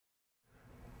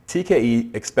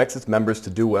TKE expects its members to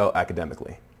do well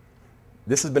academically.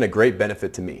 This has been a great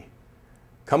benefit to me.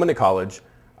 Coming to college,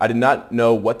 I did not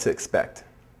know what to expect.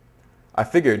 I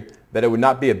figured that it would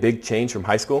not be a big change from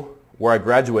high school, where I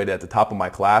graduated at the top of my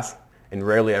class and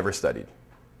rarely ever studied.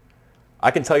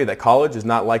 I can tell you that college is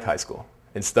not like high school,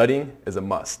 and studying is a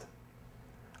must.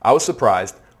 I was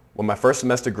surprised when my first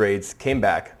semester grades came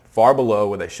back far below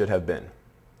where they should have been.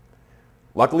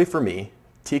 Luckily for me,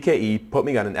 TKE put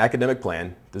me on an academic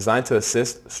plan designed to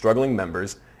assist struggling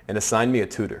members and assigned me a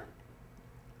tutor.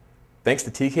 Thanks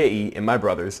to TKE and my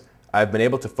brothers, I have been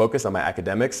able to focus on my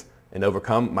academics and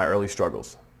overcome my early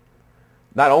struggles.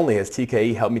 Not only has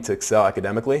TKE helped me to excel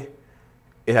academically,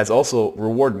 it has also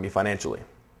rewarded me financially.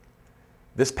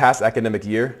 This past academic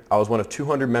year, I was one of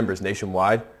 200 members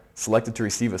nationwide selected to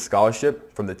receive a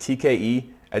scholarship from the TKE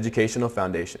Educational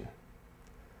Foundation.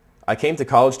 I came to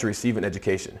college to receive an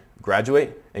education,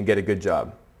 graduate, and get a good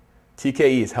job.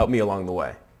 TKE has helped me along the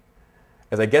way.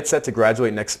 As I get set to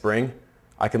graduate next spring,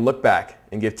 I can look back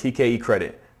and give TKE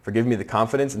credit for giving me the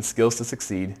confidence and skills to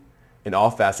succeed in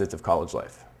all facets of college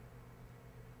life.